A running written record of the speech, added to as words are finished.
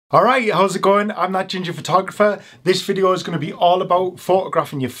Alright, how's it going? I'm that ginger photographer. This video is going to be all about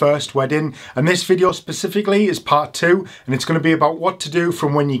photographing your first wedding, and this video specifically is part 2, and it's going to be about what to do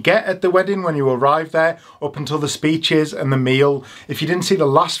from when you get at the wedding, when you arrive there, up until the speeches and the meal. If you didn't see the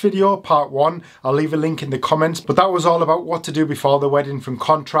last video, part 1, I'll leave a link in the comments, but that was all about what to do before the wedding, from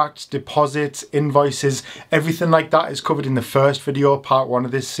contracts, deposits, invoices, everything like that is covered in the first video, part 1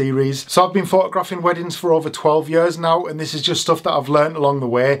 of this series. So I've been photographing weddings for over 12 years now, and this is just stuff that I've learned along the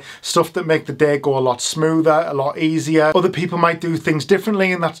way. Stuff that make the day go a lot smoother, a lot easier. Other people might do things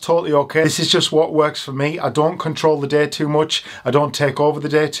differently, and that's totally okay. This is just what works for me. I don't control the day too much. I don't take over the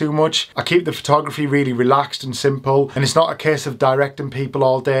day too much. I keep the photography really relaxed and simple, and it's not a case of directing people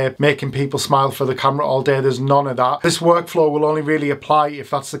all day, making people smile for the camera all day. There's none of that. This workflow will only really apply if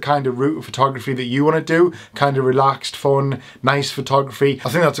that's the kind of route of photography that you want to do, kind of relaxed, fun, nice photography. I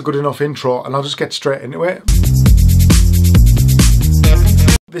think that's a good enough intro, and I'll just get straight into it.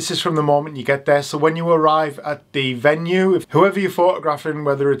 This is from the moment you get there. So when you arrive at the venue, whoever you're photographing,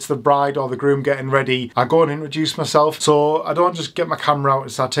 whether it's the bride or the groom getting ready, I go and introduce myself. So I don't just get my camera out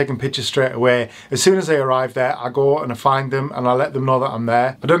and start taking pictures straight away. As soon as they arrive there, I go and I find them and I let them know that I'm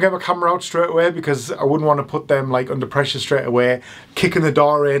there. I don't get my camera out straight away because I wouldn't want to put them like under pressure straight away, kicking the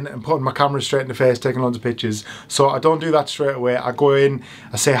door in and putting my camera straight in the face, taking loads of pictures. So I don't do that straight away. I go in,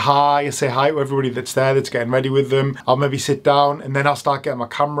 I say hi to everybody that's there, that's getting ready with them. I'll maybe sit down and then I'll start getting my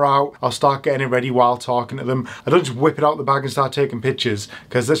camera out. I'll start getting it ready while talking to them. I don't just whip it out the bag and start taking pictures,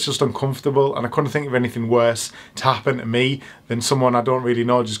 because that's just uncomfortable, and I couldn't think of anything worse to happen to me than someone I don't really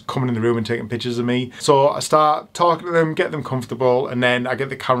know just coming in the room and taking pictures of me. So I start talking to them, get them comfortable, and then I get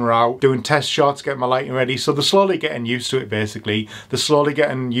the camera out, doing test shots, getting my lighting ready. So they're slowly getting used to it, basically. They're slowly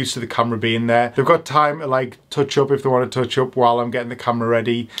getting used to the camera being there. They've got time to like touch up if they want to touch up while I'm getting the camera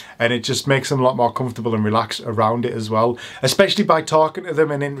ready, and it just makes them a lot more comfortable and relaxed around it as well, especially by talking to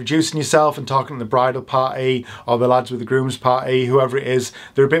them and introducing yourself and talking to the bridal party or the lads with the groom's party, whoever it is.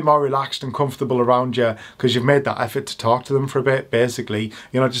 They're a bit more relaxed and comfortable around you because you've made that effort to talk to them for a bit, basically.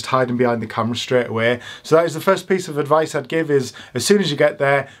 You're not just hiding behind the camera straight away. So that is the first piece of advice I'd give, is as soon as you get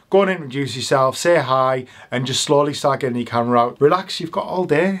there, go and introduce yourself, say hi, and just slowly start getting your camera out. Relax, you've got all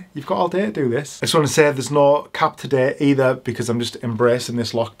day. You've got all day to do this. I just want to say there's no cap today either, because I'm just embracing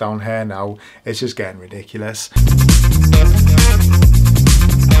this lockdown here now. It's just getting ridiculous.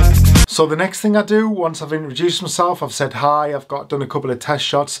 So the next thing I do, once I've introduced myself, I've said hi, I've done a couple of test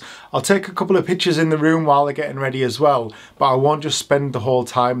shots, I'll take a couple of pictures in the room while they're getting ready as well, but I won't just spend the whole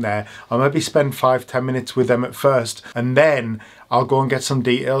time there. I'll maybe spend 5-10 minutes with them at first, and then I'll go and get some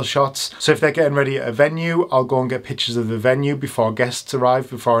detail shots. So if they're getting ready at a venue, I'll go and get pictures of the venue before guests arrive,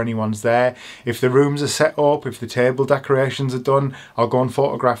 before anyone's there. If the rooms are set up, if the table decorations are done, I'll go and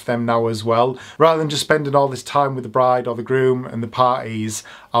photograph them now as well. Rather than just spending all this time with the bride or the groom and the parties,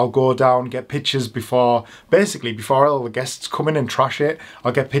 I'll go down, get pictures before all the guests come in and trash it.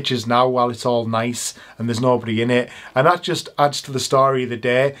 I'll get pictures now while it's all nice and there's nobody in it. And that just adds to the story of the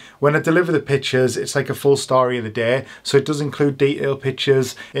day. When I deliver the pictures, it's like a full story of the day. So it does include detail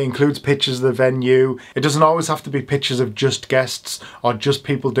pictures, it includes pictures of the venue. It doesn't always have to be pictures of just guests or just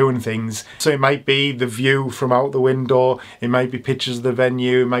people doing things. So it might be the view from out the window, it might be pictures of the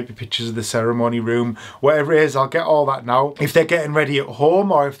venue, it might be pictures of the ceremony room, whatever it is, I'll get all that now. If they're getting ready at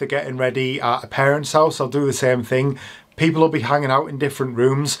home or if they're getting ready at a parent's house, I'll do the same thing. People will be hanging out in different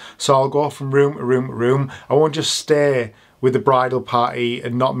rooms, so I'll go from room to room to room. I won't just stay with the bridal party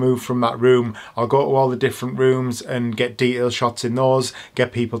and not move from that room. I'll go to all the different rooms and get detail shots in those,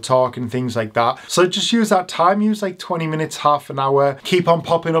 get people talking, things like that. So just use that time, use like 20 minutes, half an hour. Keep on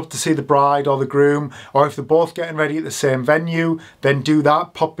popping up to see the bride or the groom, or if they're both getting ready at the same venue, then do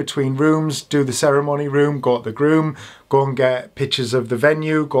that, pop between rooms, do the ceremony room, go to the groom, go and get pictures of the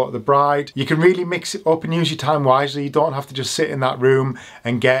venue, go to the bride. You can really mix it up and use your time wisely. You don't have to just sit in that room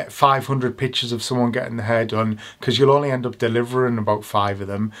and get 500 pictures of someone getting their hair done, because you'll only end up delivering about 5 of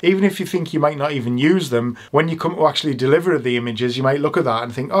them. Even if you think you might not even use them, when you come to actually deliver the images, you might look at that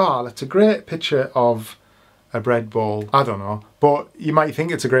and think, oh, that's a great picture of a bread bowl. I don't know, but you might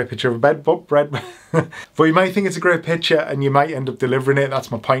think it's a great picture of a bread. But you might think it's a great picture and you might end up delivering it.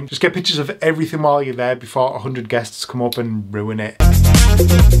 That's my point. Just get pictures of everything while you're there before 100 guests come up and ruin it.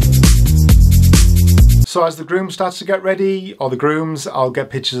 So as the groom starts to get ready, or the grooms, I'll get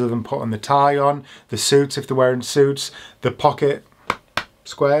pictures of them putting the tie on, the suits if they're wearing suits, the pocket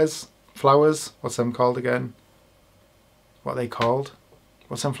squares, flowers, what's them called again? What are they called?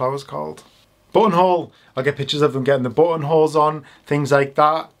 What's them flowers called? Buttonhole. I'll get pictures of them getting the buttonholes on, things like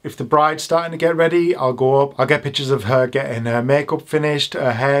that. If the bride's starting to get ready, I'll go up. I'll get pictures of her getting her makeup finished,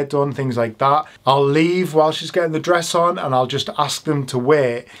 her hair done, things like that. I'll leave while she's getting the dress on, and I'll just ask them to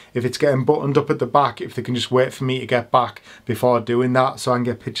wait. If it's getting buttoned up at the back, if they can just wait for me to get back before doing that, so I can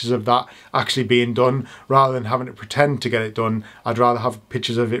get pictures of that actually being done, rather than having to pretend to get it done. I'd rather have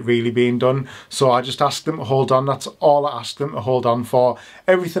pictures of it really being done. So I just ask them to hold on. That's all I ask them to hold on for.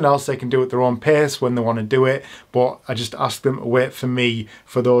 Everything else they can do at their own pace when they want to do it, but I just ask them to wait for me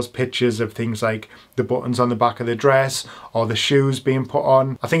for those pictures of things like the buttons on the back of the dress or the shoes being put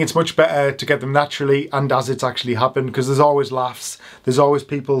on. I think it's much better to get them naturally and as it's actually happened, because there's always laughs. There's always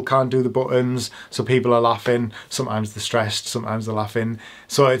people can't do the buttons, so people are laughing. Sometimes they're stressed, sometimes they're laughing.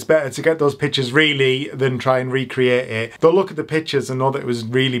 So it's better to get those pictures really than try and recreate it. They'll look at the pictures and know that it was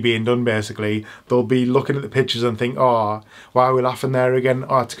really being done basically. They'll be looking at the pictures and think, oh, why are we laughing there again?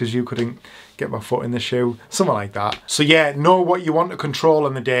 Oh, it's because you couldn't get my foot in the shoe, something like that. So yeah, know what you want to control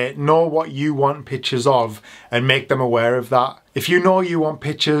on the day, know what you want pictures of, and make them aware of that. If you know you want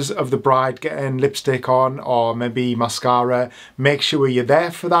pictures of the bride getting lipstick on or maybe mascara, make sure you're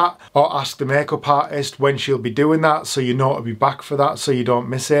there for that, or ask the makeup artist when she'll be doing that so you know to be back for that so you don't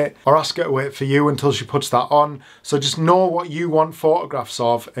miss it, or ask her to wait for you until she puts that on. So just know what you want photographs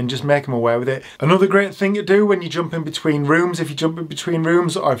of and just make them aware with it. Another great thing to do when you jump in between rooms, if you jump in between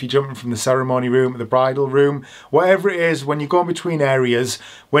rooms, or if you're jumping from the ceremony room to the bridal room, whatever it is, when you go in between areas,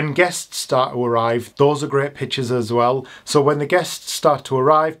 when guests start to arrive, those are great pictures as well. So when the guests start to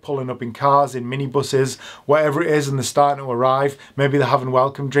arrive, pulling up in cars, in minibuses, whatever it is, and they're starting to arrive, maybe they're having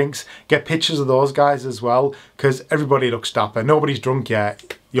welcome drinks, get pictures of those guys as well, because everybody looks dapper. Nobody's drunk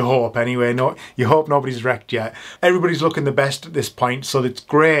yet. You hope anyway. No, you hope nobody's wrecked yet. Everybody's looking the best at this point, so it's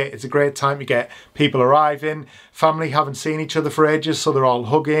great. It's a great time to get people arriving. Family haven't seen each other for ages, so they're all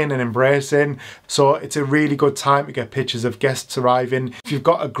hugging and embracing. So it's a really good time to get pictures of guests arriving. If you've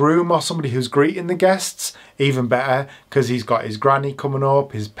got a groom or somebody who's greeting the guests, even better, because he's got his granny coming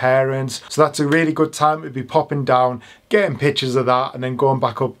up, his parents. So that's a really good time to be popping down, getting pictures of that, and then going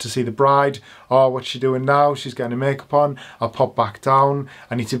back up to see the bride. Oh, what's she doing now? She's getting her makeup on. I'll pop back down.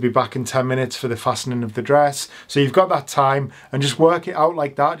 I need to be back in 10 minutes for the fastening of the dress. So you've got that time, and just work it out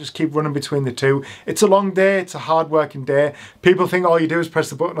like that. Just keep running between the two. It's a long day. It's a hard working day. People think all you do is press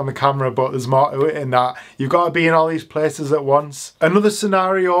the button on the camera, but there's more to it in that. You've got to be in all these places at once. Another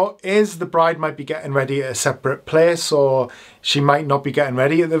scenario is the bride might be getting ready at a separate place, or she might not be getting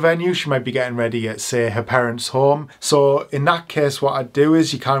ready at the venue. She might be getting ready at, say, her parents' home. So in that case, what I'd do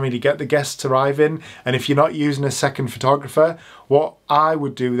is you can't really get the guests arriving. And if you're not using a second photographer, what I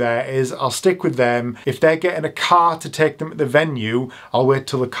would do there is I'll stick with them. If they're getting a car to take them to the venue, I'll wait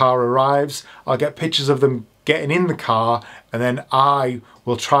till the car arrives. I'll get pictures of them getting in the car, and then I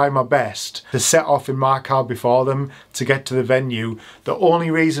will try my best to set off in my car before them to get to the venue. The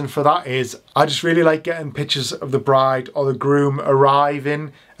only reason for that is I just really like getting pictures of the bride or the groom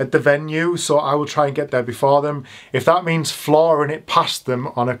arriving at the venue, so I will try and get there before them. If that means flooring it past them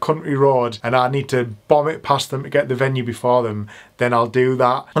on a country road and I need to bomb it past them to get the venue before them, then I'll do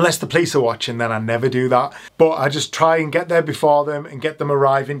that. Unless the police are watching, then I never do that. But I just try and get there before them and get them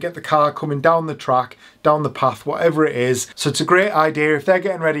arriving, get the car coming down the track, down the path, whatever it is. So it's a great idea. If they're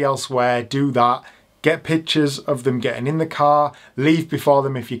getting ready elsewhere, do that. Get pictures of them getting in the car, leave before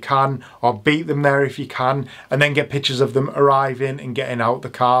them if you can, or beat them there if you can, and then get pictures of them arriving and getting out the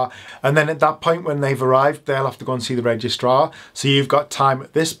car. And then at that point when they've arrived, they'll have to go and see the registrar. So you've got time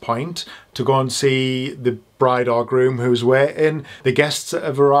at this point to go and see the bride or groom who's waiting. The guests that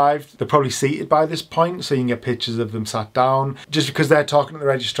have arrived, they're probably seated by this point, so you can get pictures of them sat down. Just because they're talking to the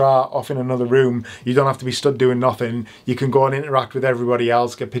registrar off in another room, you don't have to be stood doing nothing. You can go and interact with everybody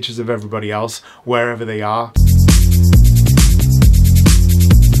else, get pictures of everybody else, wherever they are.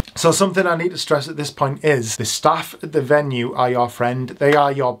 So something I need to stress at this point is the staff at the venue are your friend. They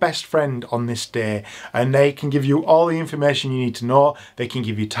are your best friend on this day, and they can give you all the information you need to know. They can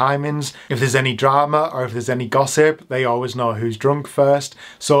give you timings. If there's any drama or if there's any gossip, they always know who's drunk first.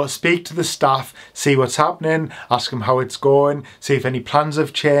 So speak to the staff, see what's happening, ask them how it's going, see if any plans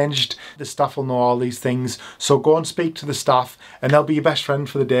have changed. The staff will know all these things. So go and speak to the staff, and they'll be your best friend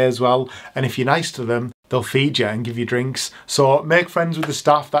for the day as well. And if you're nice to them, they'll feed you and give you drinks. So make friends with the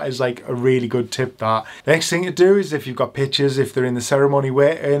staff. That is like a really good tip. That next thing to do is, if you've got pictures, if they're in the ceremony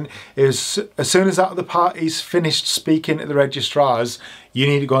waiting, is as soon as that other party's finished speaking to the registrars, You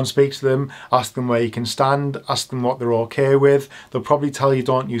need to go and speak to them, ask them where you can stand, ask them what they're okay with. They'll probably tell you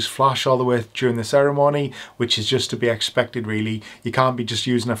don't use flash all the way during the ceremony, which is just to be expected really. You can't be just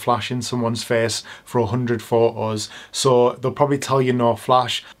using a flash in someone's face for 100 photos. So they'll probably tell you no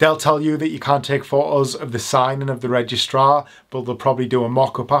flash. They'll tell you that you can't take photos of the signing of the registrar, but they'll probably do a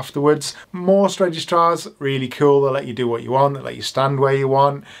mock-up afterwards. Most registrars, really cool, they'll let you do what you want, they'll let you stand where you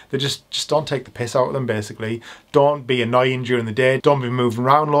want. They just don't take the piss out of them basically. Don't be annoying during the day, don't be moving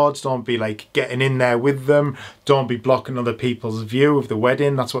around loads, don't be like getting in there with them, don't be blocking other people's view of the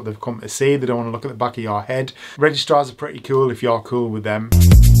wedding. That's what they've come to see. They don't want to look at the back of your head. Registrars are pretty cool if you're cool with them.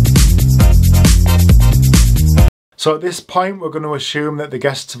 So at this point, we're going to assume that the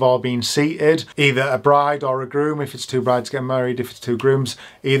guests have all been seated, either a bride or a groom, if it's two brides getting married, if it's two grooms.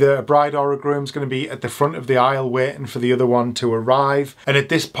 Either a bride or a groom is going to be at the front of the aisle waiting for the other one to arrive. And at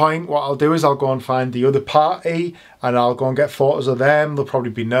this point, what I'll do is I'll go and find the other party and I'll go and get photos of them. They'll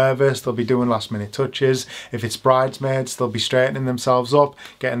probably be nervous, they'll be doing last minute touches. If it's bridesmaids, they'll be straightening themselves up,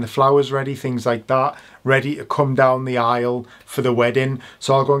 getting the flowers ready, things like that, ready to come down the aisle for the wedding.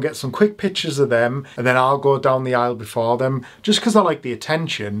 So I'll go and get some quick pictures of them and then I'll go down the aisle before them, just because I like the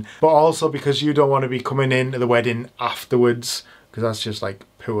attention, but also because you don't want to be coming into the wedding afterwards, because that's just like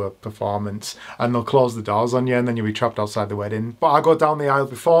poor performance, and they'll close the doors on you and then you'll be trapped outside the wedding. But I go down the aisle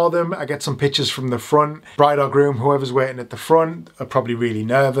before them, I get some pictures from the front. Bride or groom, whoever's waiting at the front, are probably really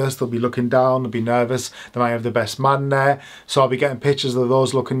nervous. They'll be looking down, they'll be nervous. They might have the best man there, so I'll be getting pictures of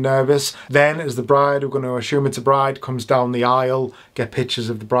those looking nervous. Then as the bride, we're going to assume it's a bride, comes down the aisle, get pictures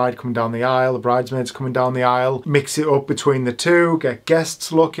of the bride coming down the aisle, the bridesmaids coming down the aisle, mix it up between the two, get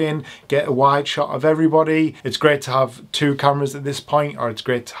guests looking, get a wide shot of everybody. It's great to have two cameras at this point, or it's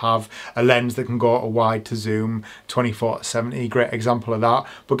great to have a lens that can go a wide to zoom, 24-70, great example of that.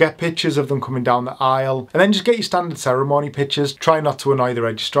 But get pictures of them coming down the aisle, and then just get your standard ceremony pictures. Try not to annoy the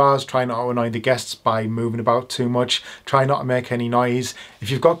registrars, try not to annoy the guests by moving about too much, try not to make any noise. If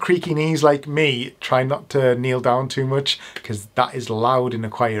you've got creaky knees like me, try not to kneel down too much, because that is loud in a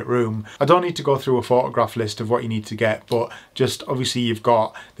quiet room. I don't need to go through a photograph list of what you need to get, but just obviously you've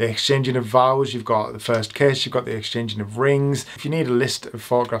got the exchanging of vows, you've got the first kiss, you've got the exchanging of rings. If you need a list of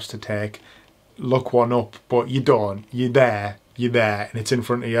photographs to take, look one up, but you don't. You're there, and it's in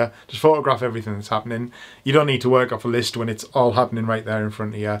front of you. Just photograph everything that's happening. You don't need to work off a list when it's all happening right there in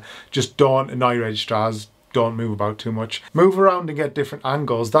front of you. Just don't annoy registrars. Don't move about too much. Move around and get different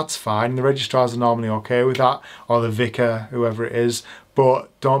angles, that's fine. The registrars are normally okay with that, or the vicar, whoever it is, but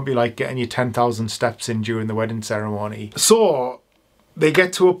don't be like getting your 10,000 steps in during the wedding ceremony. So they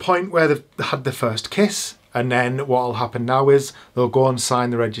get to a point where they've had the first kiss, and then what will happen now is they'll go and sign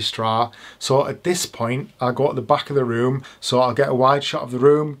the registrar. So at this point, I'll go to the back of the room, so I'll get a wide shot of the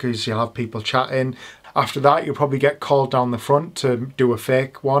room because you'll have people chatting. After that, you'll probably get called down the front to do a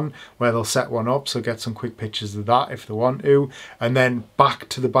fake one where they'll set one up, so get some quick pictures of that if they want to. And then back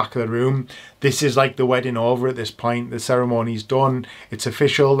to the back of the room. This is like the wedding over at this point. The ceremony's done, it's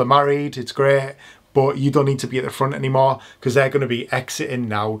official, they're married, it's great, but you don't need to be at the front anymore because they're going to be exiting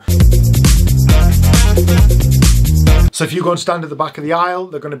now. So if you go and stand at the back of the aisle,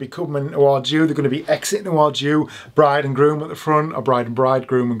 they're going to be coming towards you, they're going to be exiting towards you. Bride and groom at the front, or bride and bride,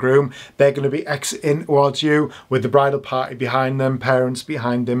 groom and groom, they're going to be exiting towards you with the bridal party behind them, parents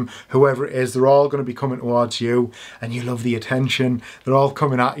behind them, whoever it is, they're all going to be coming towards you, and you love the attention, they're all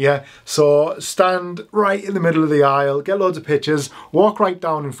coming at you. So stand right in the middle of the aisle, get loads of pictures, walk right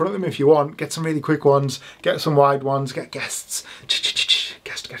down in front of them if you want, get some really quick ones, get some wide ones, get guests,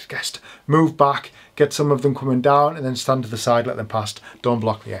 guest, move back, get some of them coming down, and then stand to the side, let them pass. Don't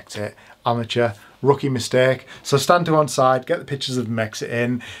block the exit. Amateur, rookie mistake. So stand to one side, get the pictures of them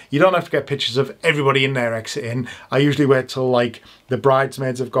exiting. You don't have to get pictures of everybody in there exiting. I usually wait till like the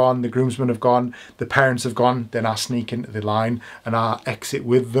bridesmaids have gone, the groomsmen have gone, the parents have gone, then I sneak into the line and I exit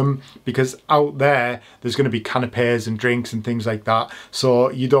with them, because out there's going to be canapes and drinks and things like that. So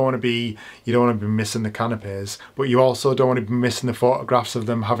you don't want to be missing the canapes, but you also don't want to be missing the photographs of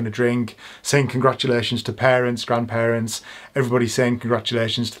them having a drink, saying congratulations to parents, grandparents, everybody saying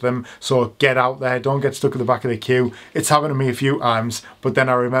congratulations to them. So get out there, don't get stuck at the back of the queue. It's happened to me a few times, but then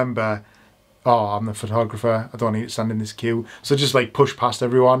I remember, oh, I'm the photographer, I don't need to stand in this queue. So just like push past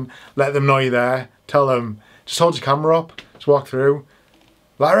everyone, let them know you're there, tell them, just hold your camera up, just walk through.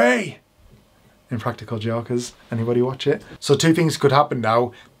 Larry! Impractical Jokers, anybody watch it? So two things could happen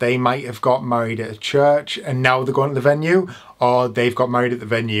now. They might have got married at a church and now they're going to the venue, or they've got married at the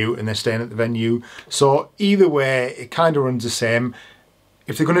venue and they're staying at the venue. So either way, it kind of runs the same.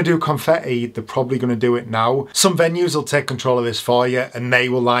 If they're going to do confetti, they're probably going to do it now. Some venues will take control of this for you and they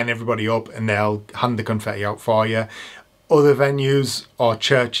will line everybody up and they'll hand the confetti out for you. Other venues or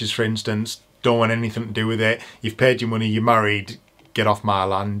churches, for instance, don't want anything to do with it. You've paid your money, you're married, get off my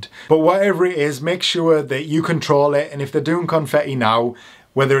land. But whatever it is, make sure that you control it. And if they're doing confetti now,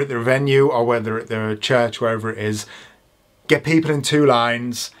 whether at their venue or whether at their church, wherever it is, get people in 2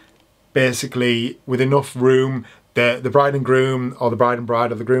 lines, basically with enough room. The bride and groom, or the bride and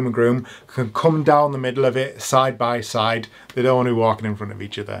bride, or the groom and groom can come down the middle of it side by side. They don't want to be walking in front of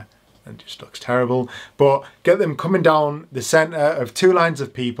each other. It just looks terrible. But get them coming down the centre of 2 lines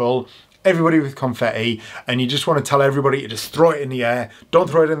of people, everybody with confetti, and you just want to tell everybody to just throw it in the air. Don't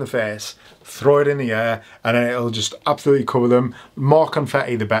throw it in the face. Throw it in the air and it'll just absolutely cover them. More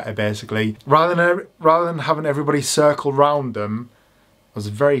confetti the better, basically. Rather than having everybody circle round them, I was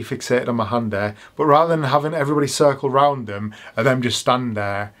very fixated on my hand there, but rather than having everybody circle round them and them just stand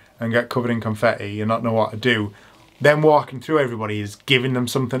there and get covered in confetti and not know what to do, them walking through everybody is giving them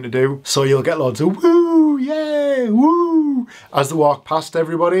something to do. So you'll get loads of woo, yeah, woo, as they walk past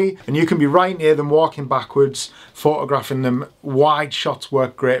everybody. And you can be right near them walking backwards, photographing them. Wide shots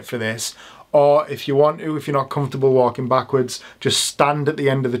work great for this. Or if you want to, if you're not comfortable walking backwards, just stand at the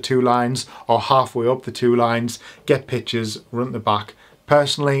end of the 2 lines or halfway up the 2 lines, get pictures, run at the back.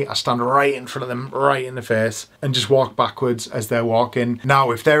 Personally, I stand right in front of them, right in the face, and just walk backwards as they're walking.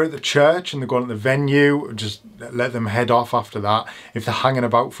 Now, if they're at the church and they're going to the venue, just let them head off after that. If they're hanging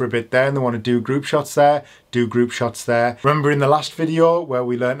about for a bit there and they want to do group shots there, do group shots there. Remember in the last video where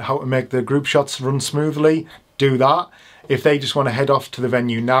we learned how to make the group shots run smoothly? Do that. If they just want to head off to the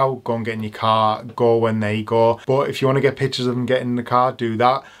venue now, go and get in your car, go when they go. But if you want to get pictures of them getting in the car, do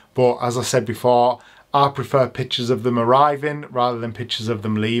that. But as I said before, I prefer pictures of them arriving rather than pictures of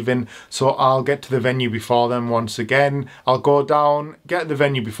them leaving. So I'll get to the venue before them once again. I'll go down, get to the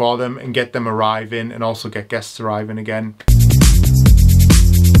venue before them and get them arriving, and also get guests arriving again.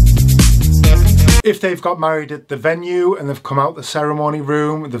 If they've got married at the venue and they've come out the ceremony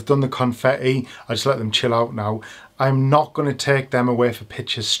room, they've done the confetti, I just let them chill out now. I'm not going to take them away for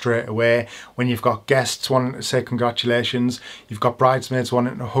pictures straight away. When you've got guests wanting to say congratulations, you've got bridesmaids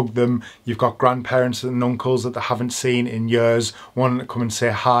wanting to hug them, you've got grandparents and uncles that they haven't seen in years wanting to come and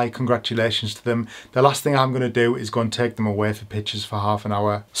say hi, congratulations to them. The last thing I'm going to do is go and take them away for pictures for half an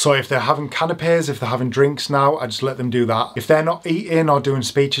hour. So if they're having canapes, if they're having drinks now, I just let them do that. If they're not eating or doing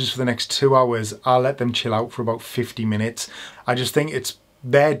speeches for the next 2 hours, I'll let them chill out for about 50 minutes. I just think it's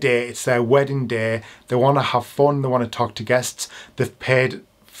their day, it's their wedding day. They want to have fun, they want to talk to guests. They've paid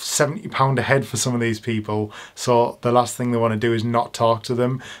 £70 a head for some of these people, so the last thing they want to do is not talk to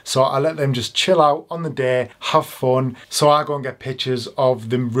them. So I let them just chill out on the day, have fun. So I go and get pictures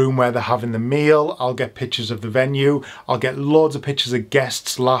of the room where they're having the meal, I'll get pictures of the venue, I'll get loads of pictures of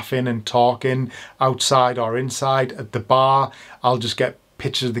guests laughing and talking outside or inside at the bar. I'll just get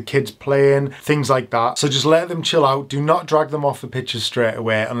pictures of the kids playing, things like that. So just let them chill out. Do not drag them off the pictures straight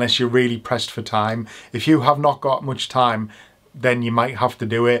away unless you're really pressed for time. If you have not got much time, then you might have to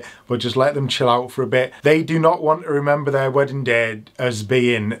do it, but just let them chill out for a bit. They do not want to remember their wedding day as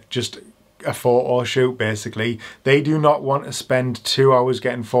being just a photo shoot, basically. They do not want to spend 2 hours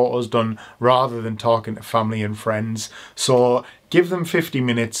getting photos done rather than talking to family and friends. So give them 50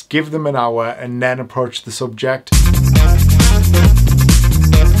 minutes, give them an hour, and then approach the subject.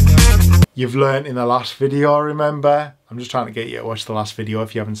 You've learnt in the last video, remember? I'm just trying to get you to watch the last video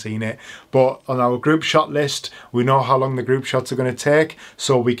if you haven't seen it. But on our group shot list, we know how long the group shots are going to take,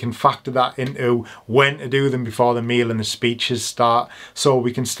 so we can factor that into when to do them before the meal and the speeches start. So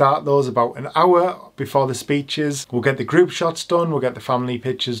we can start those about an hour before the speeches. We'll get the group shots done, we'll get the family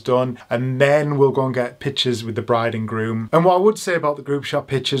pictures done, and then we'll go and get pictures with the bride and groom. And what I would say about the group shot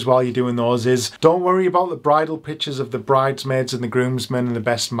pictures while you're doing those is, don't worry about the bridal pictures of the bridesmaids and the groomsmen and the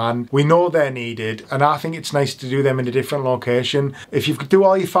best man. We know they're needed, and I think it's nice to do them in a different location. If you do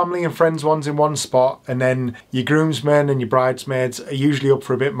all your family and friends ones in one spot, and then your groomsmen and your bridesmaids are usually up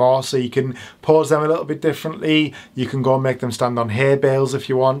for a bit more, so you can pose them a little bit differently. You can go and make them stand on hay bales if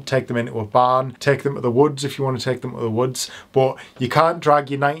you want, take them into a barn, take them to the woods if you want to take them to the woods. But you can't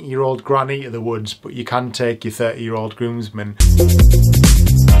drag your 90-year-old granny to the woods, but you can take your 30-year-old groomsman.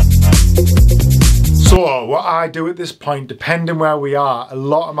 So what I do at this point, depending where we are, a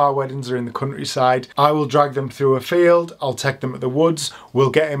lot of my weddings are in the countryside. I will drag them through a field, I'll take them to the woods, we'll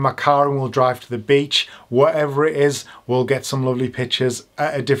get in my car and we'll drive to the beach. Whatever it is, we'll get some lovely pictures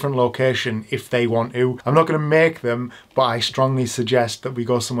at a different location if they want to. I'm not going to make them, but I strongly suggest that we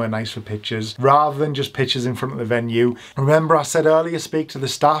go somewhere nice for pictures rather than just pictures in front of the venue. Remember I said earlier, speak to the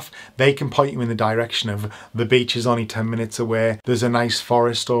staff. They can point you in the direction of the beach is only 10 minutes away. There's a nice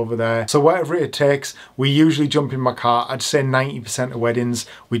forest over there. So whatever it takes, we usually jump in my car. I'd say 90% of weddings,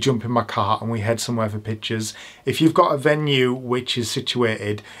 we jump in my car and we head somewhere for pictures. If you've got a venue which is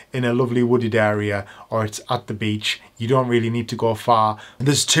situated in a lovely wooded area or it's at the beach, you don't really need to go far.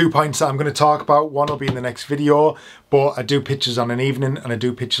 There's 2 points that I'm going to talk about. One will be in the next video, but I do pictures on an evening and I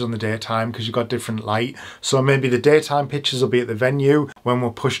do pictures on the daytime because you've got different light. So maybe the daytime pictures will be at the venue when we're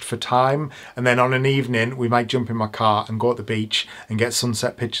pushed for time, and then on an evening we might jump in my car and go to the beach and get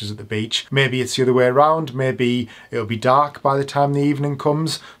sunset pictures at the beach. Maybe it's the other way around. Maybe it'll be dark by the time the evening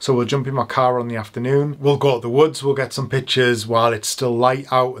comes, so we'll jump in my car on the afternoon. We'll go to the woods, we'll get some pictures while it's still light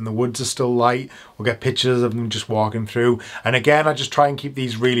out and the woods are still light. We'll get pictures of them just walking through. And again, I just try and keep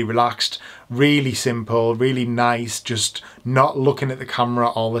these really relaxed, really simple, really nice, just not looking at the camera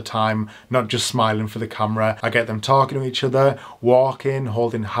all the time, not just smiling for the camera. I get them talking to each other, walking,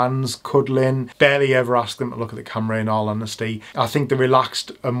 holding hands, cuddling. Barely ever ask them to look at the camera, in all honesty. I think the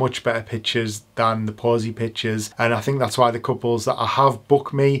relaxed are much better pictures than the posy pictures, and I think that's why the couples that I have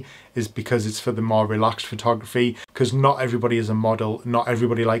booked me is because it's for the more relaxed photography, because not everybody is a model, not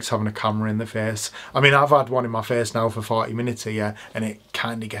everybody likes having a camera in the face. I mean, I've had one in my face now for 40 minutes here and it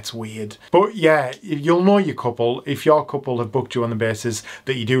kind of gets weird. But yeah, you'll know your couple. If your couple have booked you on the basis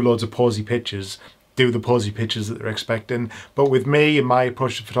that you do loads of posy pictures, do the posy pictures that they're expecting. But with me and my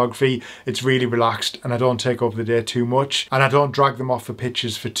approach to photography, it's really relaxed and I don't take over the day too much, and I don't drag them off for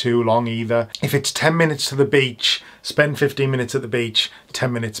pictures for too long either. If it's 10 minutes to the beach, spend 15 minutes at the beach,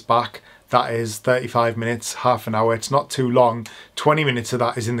 10 minutes back. That is 35 minutes, half an hour. It's not too long. 20 minutes of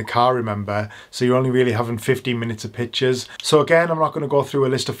that is in the car, remember? So you're only really having 15 minutes of pictures. So again, I'm not going to go through a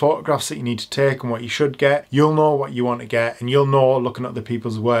list of photographs that you need to take and what you should get. You'll know what you want to get, and you'll know, looking at other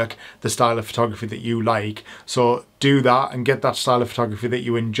people's work, the style of photography that you like. So do that and get that style of photography that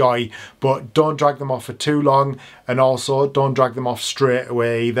you enjoy, but don't drag them off for too long, and also don't drag them off straight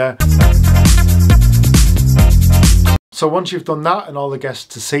away either. So once you've done that and all the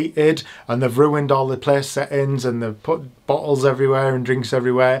guests are seated and they've ruined all the place settings and they've put bottles everywhere and drinks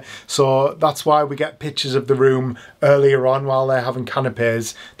everywhere, so that's why we get pictures of the room earlier on while they're having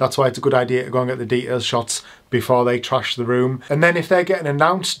canapes. That's why it's a good idea to go and get the detail shots before they trash the room. And then if they're getting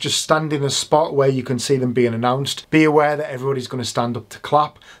announced, just stand in a spot where you can see them being announced. Be aware that everybody's going to stand up to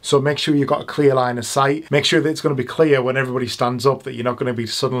clap, so make sure you've got a clear line of sight. Make sure that it's going to be clear when everybody stands up, that you're not going to be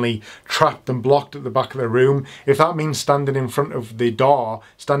suddenly trapped and blocked at the back of the room. If that means standing in front of the door,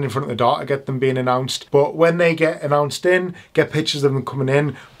 stand in front of the door to get them being announced. But when they get announced in, get pictures of them coming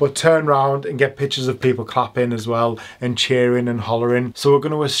in, but turn around and get pictures of people clapping as well and cheering and hollering. So we're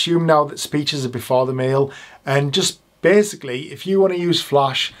going to assume now that speeches are before the meal. And just basically, if you want to use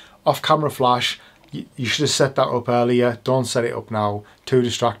flash, off-camera flash, you should have set that up earlier. Don't set it up now. Too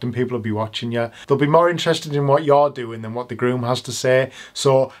distracting. People will be watching you. They'll be more interested in what you're doing than what the groom has to say.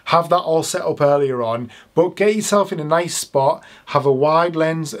 So have that all set up earlier on, but get yourself in a nice spot. Have a wide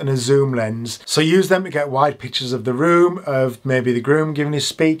lens and a zoom lens. So use them to get wide pictures of the room, of maybe the groom giving his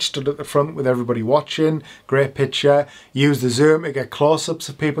speech, stood at the front with everybody watching. Great picture. Use the zoom to get close-ups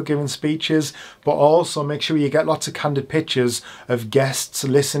of people giving speeches, but also make sure you get lots of candid pictures of guests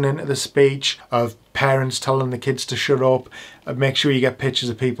listening to the speech, of parents telling the kids to shut up. Make sure you get pictures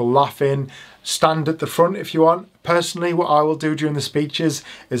of people laughing. Stand at the front if you want. Personally, what I will do during the speeches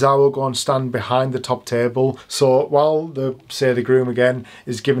is I will go and stand behind the top table. So while the groom again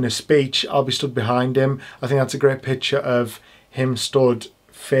is giving a speech, I'll be stood behind him. I think that's a great picture of him stood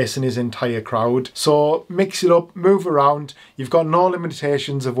facing his entire crowd. So mix it up, move around. You've got no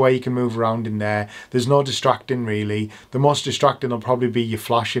limitations of where you can move around in there. There's no distracting really. The most distracting will probably be your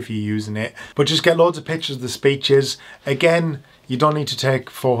flash if you're using it. But just get loads of pictures of the speeches. Again, you don't need to take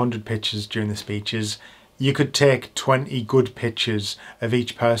 400 pictures during the speeches. You could take 20 good pictures of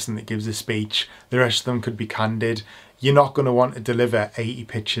each person that gives a speech. The rest of them could be candid. You're not going to want to deliver 80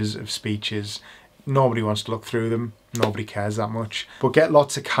 pictures of speeches. Nobody wants to look through them. Nobody cares that much. But get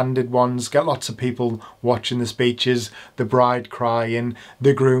lots of candid ones. Get lots of people watching the speeches. The bride crying,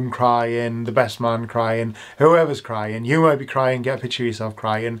 the groom crying, the best man crying, whoever's crying. You might be crying, get a picture of yourself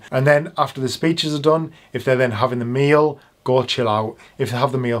crying. And then after the speeches are done, if they're then having the meal, go chill out. If they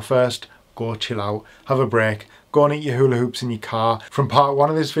have the meal first, go chill out. Have a break. Go and eat your hula hoops in your car. From part 1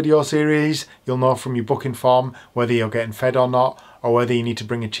 of this video series, you'll know from your booking form whether you're getting fed or not, or whether you need to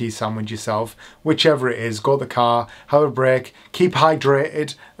bring a cheese sandwich yourself. Whichever it is, go to the car, have a break, keep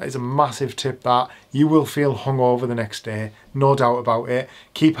hydrated. That is a massive tip that. You will feel hungover the next day, no doubt about it.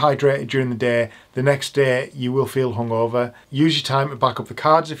 Keep hydrated during the day. The next day you will feel hungover. Use your time to back up the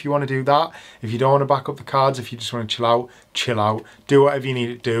cards if you want to do that. If you don't want to back up the cards, if you just want to chill out, chill out. Do whatever you need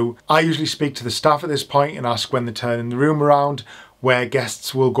to do. I usually speak to the staff at this point and ask when they're turning the room around, where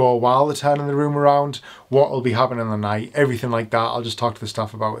guests will go while they're turning the room around, what will be happening on the night, everything like that. I'll just talk to the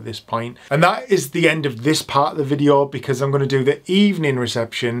staff about at this point. And that is the end of this part of the video, because I'm going to do the evening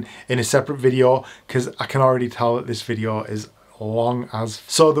reception in a separate video, because I can already tell that this video is long as.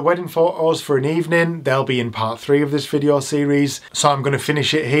 So the wedding photos for an evening, they'll be in part 3 of this video series. So I'm going to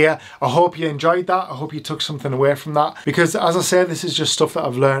finish it here. I hope you enjoyed that. I hope you took something away from that, because as I say, this is just stuff that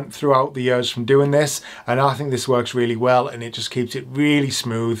I've learned throughout the years from doing this, and I think this works really well, and it just keeps it really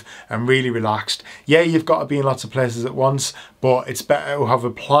smooth and really relaxed. Yeah, you've got to be in lots of places at once, but it's better to have a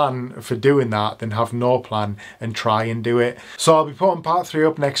plan for doing that than have no plan and try and do it. So I'll be putting part 3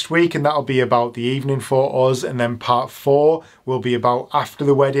 up next week, and that'll be about the evening photos, and then part 4 will be about after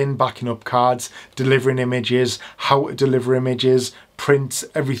the wedding, backing up cards, delivering images, how to deliver images, prints,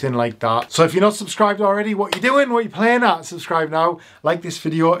 everything like that. So if you're not subscribed already, what you doing? What you playing at? Subscribe now. Like this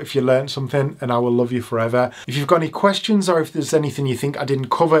video if you learned something, and I will love you forever. If you've got any questions, or if there's anything you think I didn't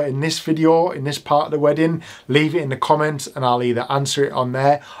cover in this video, in this part of the wedding, leave it in the comments, and I'll either answer it on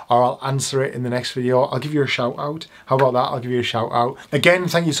there or I'll answer it in the next video. I'll give you a shout out. How about that? I'll give you a shout out. Again,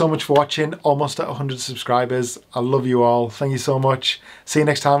 thank you so much for watching. Almost at 100 subscribers. I love you all. Thank you so much. See you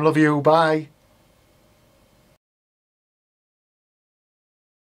next time. Love you. Bye.